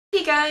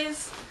Hey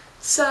guys!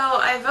 So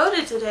I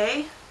voted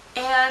today,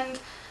 and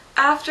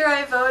after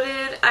I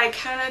voted I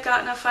kind of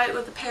got in a fight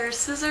with a pair of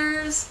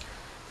scissors,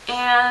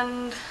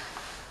 and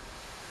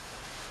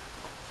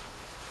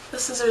the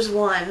scissors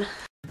won.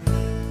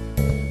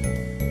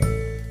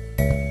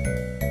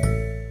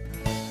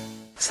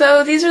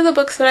 So these are the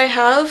books that I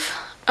have.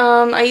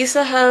 I used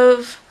to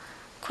have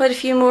quite a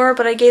few more,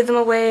 but I gave them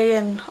away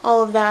and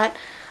all of that.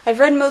 I've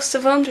read most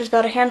of them. There's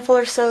about a handful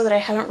or so that I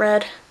haven't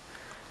read.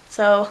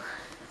 So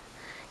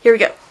here we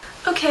go.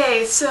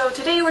 Okay, so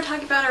today we're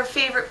talking about our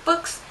favorite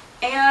books,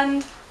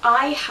 and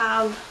I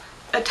have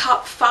a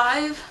top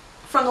 5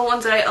 from the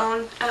ones that I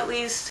own, at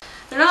least.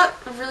 They're not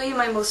really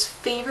my most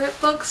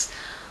favorite books,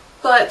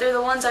 but they're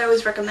the ones I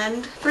always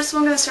recommend. First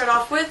one I'm going to start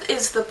off with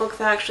is the book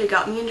that actually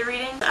got me into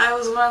reading. I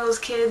was one of those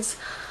kids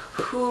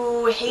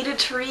who hated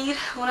to read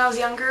when I was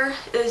younger.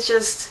 It's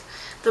just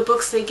the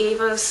books they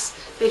gave us,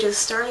 they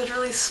just started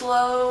really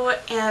slow,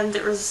 and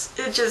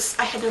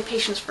I had no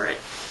patience for it.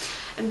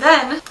 And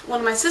then one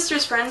of my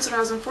sister's friends when I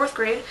was in 4th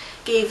grade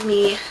gave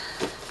me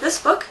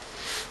this book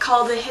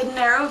called The Hidden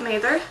Arrow of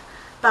Maether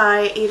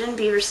by Aiden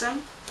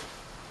Beaverson.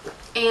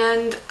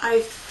 And I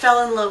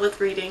fell in love with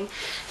reading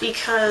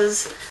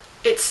because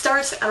it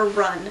starts at a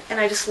run, and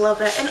I just love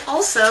that. And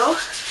also,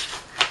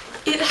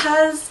 it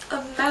has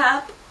a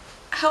map.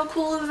 How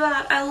cool is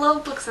that? I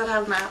love books that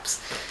have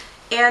maps.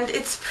 And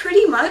it's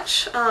pretty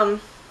much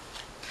kind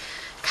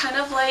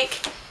of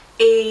like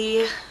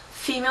a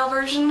female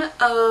version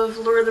of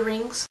Lord of the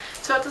Rings.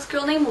 It's about this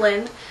girl named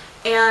Lynn,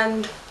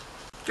 and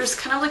there's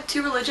kind of like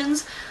 2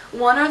 religions.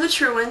 One are the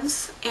true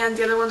ones, and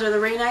the other ones are the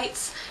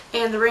Reynites.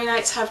 And the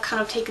Reynites have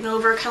kind of taken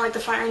over, kind of like the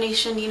Fire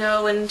Nation, you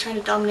know, and trying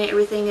to dominate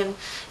everything. And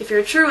if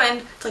you're a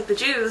Truan, it's like the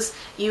Jews,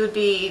 you would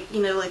be,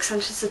 you know, like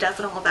sentenced to death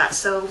and all of that.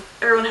 So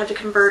everyone had to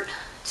convert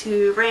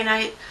to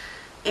Reynite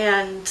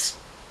and,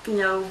 you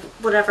know,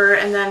 whatever.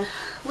 And then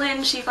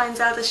Lynn, she finds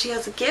out that she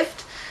has a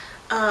gift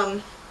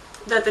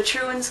that the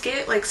true ones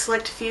get, like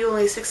select a few,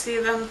 only 60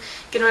 of them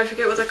get them. I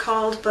forget what they're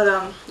called, but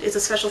it's a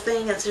special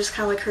thing. It's just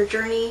kind of like her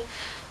journey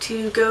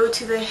to go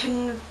to the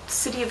hidden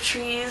city of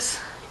trees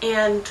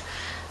and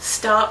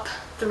stop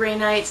the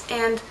Reynites.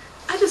 And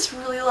I just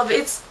really love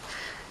it.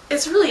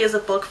 It really is a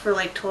book for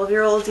like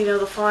 12-year-olds, you know,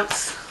 the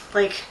font's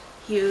like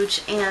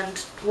huge and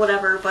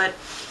whatever, but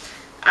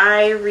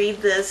I read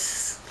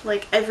this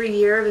like every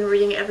year. I've been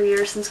reading it every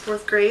year since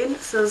 4th grade,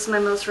 so this is my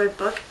most read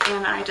book,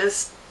 and I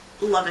just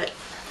love it.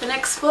 The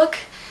next book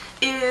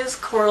is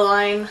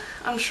Coraline.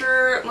 I'm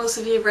sure most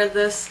of you have read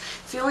this.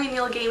 It's the only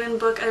Neil Gaiman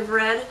book I've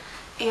read,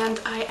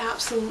 and I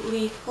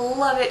absolutely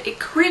love it. It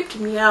creeped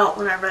me out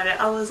when I read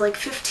it. I was like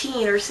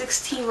 15 or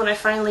 16 when I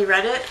finally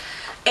read it,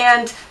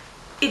 and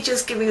it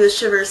just gave me the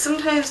shivers.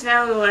 Sometimes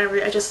now when I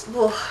read,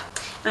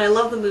 and I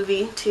love the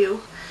movie too.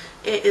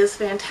 It is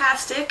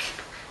fantastic,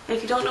 and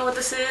if you don't know what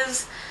this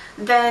is,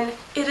 then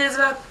it is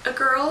about a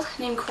girl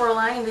named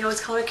Coraline, and they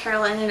always call her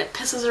Caroline, and it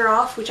pisses her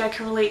off, which I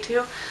can relate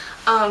to.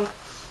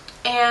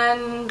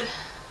 And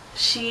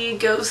she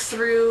goes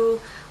through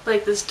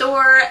like this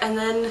door, and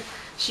then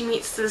she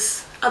meets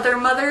this other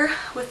mother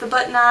with the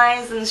button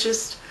eyes, and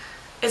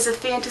it's a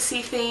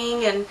fantasy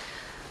thing, and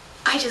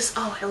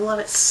I love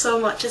it so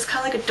much. It's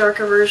kind of like a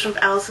darker version of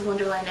Alice in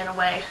Wonderland in a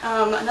way.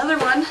 Another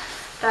one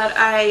that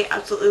I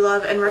absolutely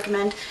love and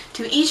recommend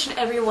to each and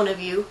every one of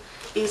you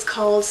is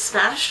called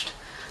Smashed,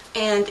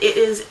 and it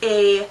is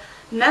a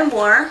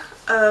memoir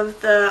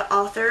of the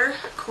author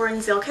Koren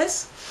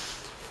Zailckas,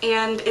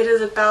 and it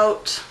is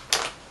about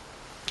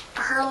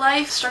her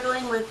life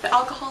struggling with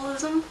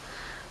alcoholism,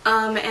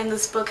 and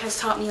this book has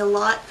taught me a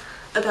lot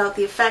about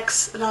the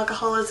effects of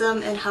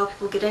alcoholism and how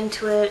people get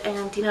into it,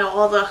 and you know,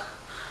 all the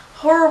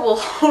horrible,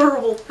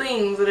 horrible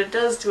things that it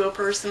does to a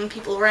person,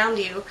 people around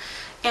you.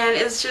 And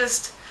it's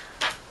just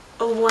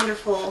a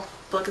wonderful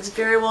book. It's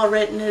very well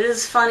written. It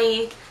is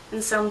funny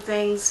in some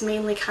things,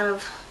 mainly kind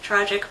of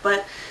tragic,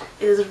 but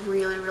it is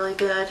really, really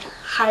good.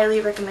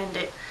 Highly recommend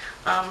it.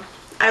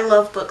 I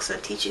love books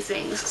that teach you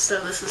things, so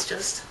this is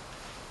just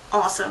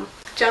awesome.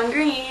 John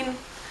Green,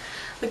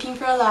 Looking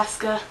for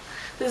Alaska.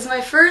 This is my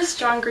first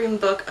John Green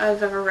book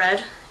I've ever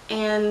read,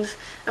 and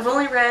I've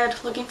only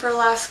read Looking for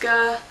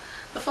Alaska,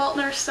 The Fault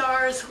in Our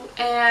Stars,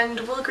 and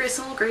Will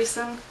Grayson, Will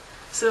Grayson.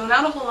 So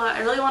not a whole lot. I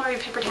really want to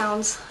read Paper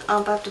Towns,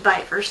 but I have to buy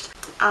it first.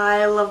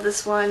 I love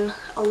this one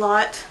a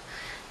lot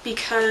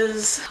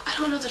because, I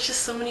don't know, there's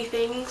just so many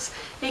things.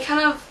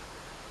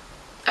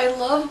 I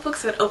love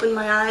books that open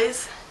my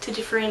eyes to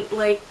different,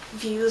 like,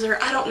 views,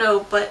 or I don't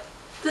know, but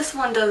this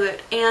one does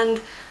it. And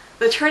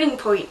the turning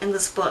point in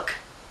this book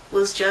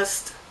was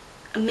just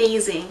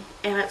amazing,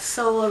 and it's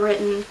so well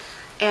written,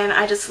 and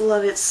I just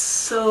love it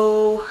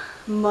so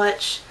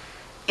much,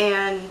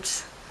 and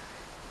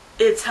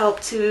it's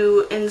helped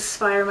to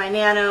inspire my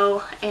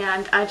nano,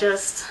 and I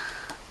just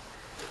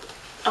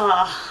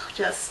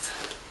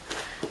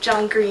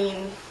John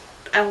Green,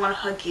 I want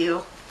to hug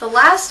you. The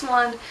last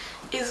one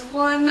is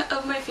one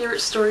of my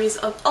favorite stories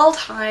of all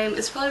time.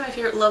 It's probably my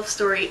favorite love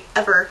story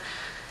ever.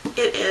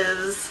 It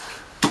is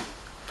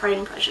Pride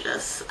and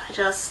Prejudice.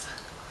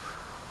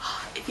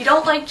 if you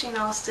don't like Jane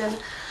Austen,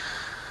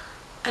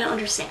 I don't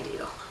understand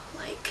you.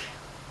 Like,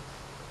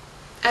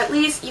 at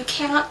least you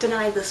cannot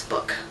deny this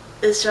book.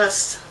 It's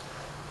just,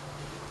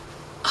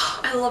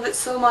 oh, I love it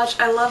so much.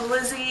 I love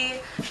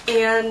Lizzie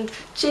and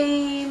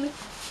Jane,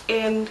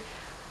 and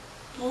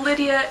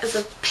Lydia is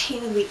a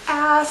pain in the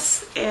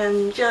ass,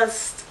 and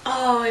just,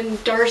 oh,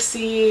 and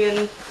Darcy,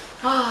 and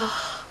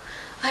oh,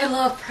 I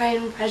love Pride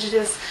and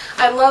Prejudice.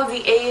 I love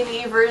the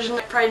A&E version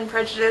of Pride and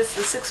Prejudice,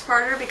 the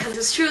 6-parter, because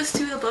it's truest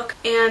to the book,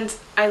 and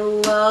I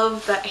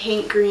love that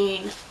Hank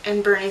Green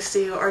and Bernie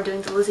Sue are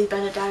doing the Lizzie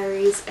Bennet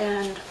diaries,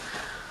 and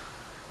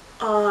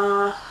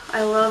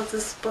I love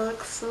this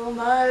book so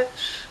much.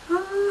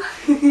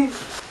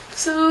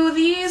 So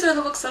these are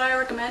the books that I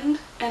recommend,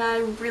 and I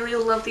really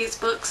love these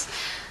books.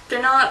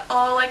 They're not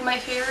all like my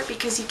favorite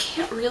because you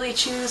can't really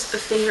choose a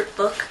favorite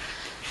book.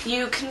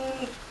 You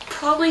can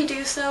probably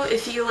do so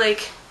if you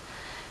like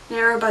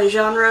narrow by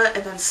genre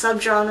and then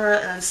subgenre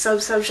and then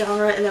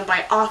sub-subgenre and then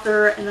by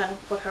author and then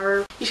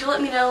whatever. You should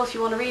let me know if you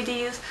want to read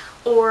these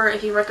or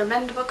if you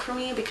recommend a book for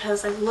me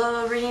because I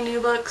love reading new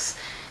books.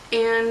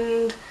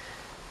 And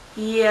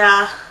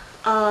yeah,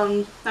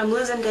 I'm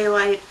losing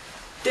daylight.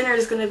 Dinner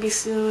is gonna be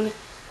soon,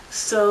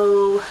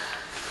 so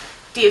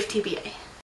DFTBA.